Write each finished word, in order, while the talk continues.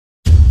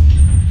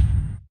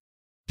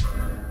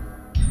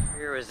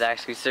Here with Zach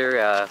Schuster.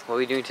 What are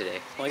we doing today?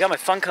 Well, I got my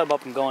Fun Cub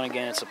up and going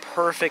again. It's a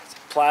perfect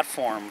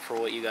platform for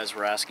what you guys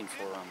were asking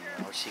for on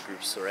the RC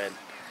Groups thread.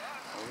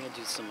 We're going to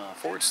do some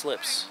forward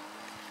slips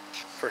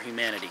for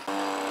humanity.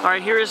 All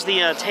right, here is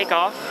the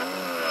takeoff.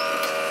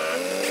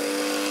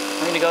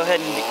 I'm going to go ahead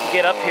and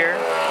get up here,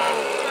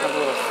 have a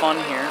little fun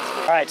here.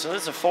 All right, so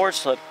this is a forward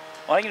slip.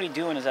 What I'm going to be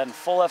doing is adding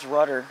full left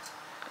rudder,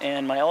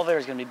 and my elevator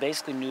is going to be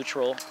basically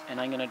neutral,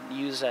 and I'm going to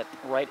use that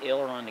right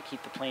aileron to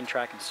keep the plane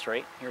tracking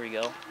straight. Here we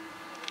go.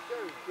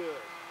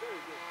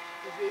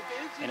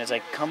 And as I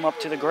come up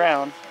to the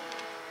ground,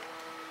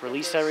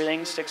 release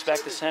everything, sticks back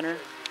to center,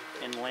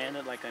 and land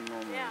it like I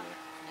normally would.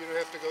 You don't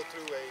have to go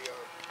through a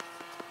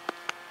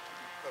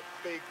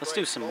big. Let's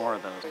do some more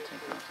of those.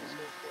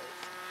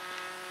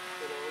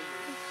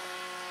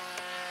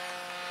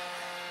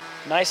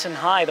 Nice and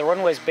high. The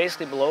runway is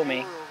basically below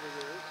me.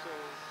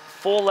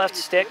 Full left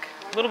stick,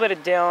 a little bit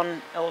of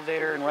down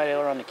elevator and right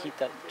aileron to keep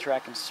that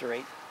tracking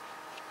straight.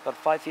 About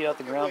 5 feet off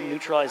the ground,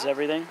 neutralize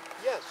everything.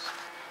 Yes.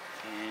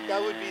 And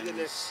that would be the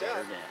next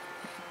step.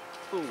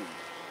 Boom,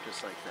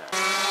 just like that.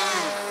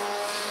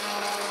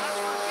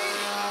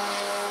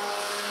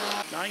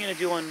 Now I'm going to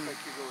do one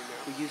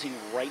using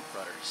right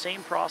rudder.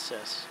 Same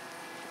process,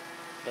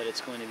 but it's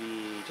going to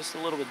be just a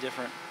little bit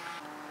different.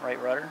 Right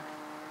rudder.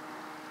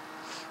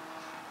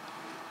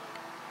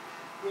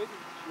 Good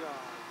job.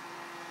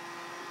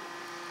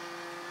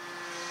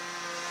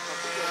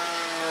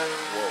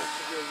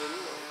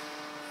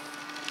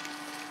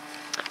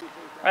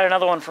 All right,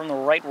 another one from the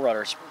right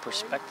rudder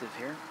perspective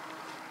here.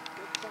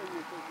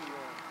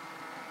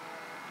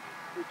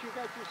 But you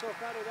got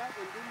yourself out of that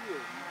one, didn't you?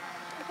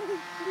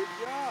 Good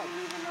job.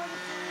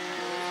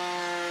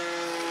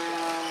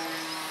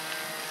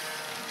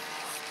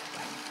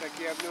 Looks like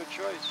you have no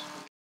choice.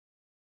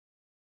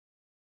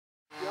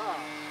 Good job.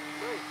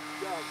 Great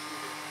job,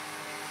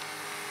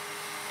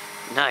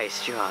 Peter. Nice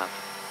job.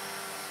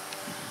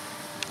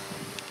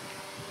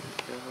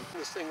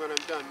 This thing when I'm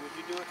done, would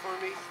you do it for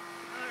me?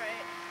 All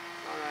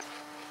right.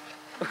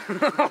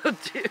 Oh,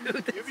 dude,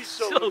 You'd be that's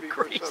so so happy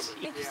crazy. for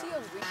somebody.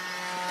 Yeah.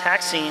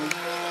 Taxiing.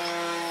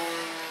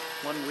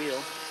 One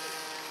wheel.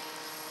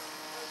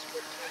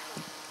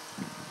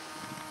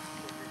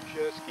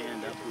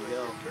 And up we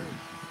go.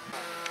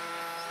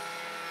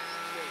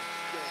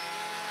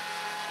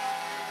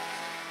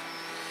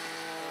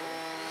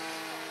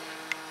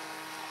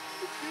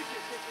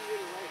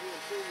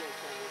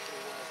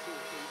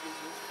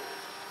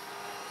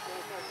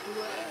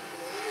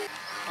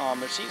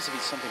 There seems to be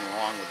something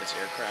wrong with this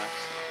aircraft.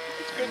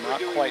 I'm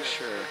not quite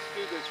sure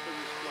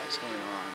what's going on.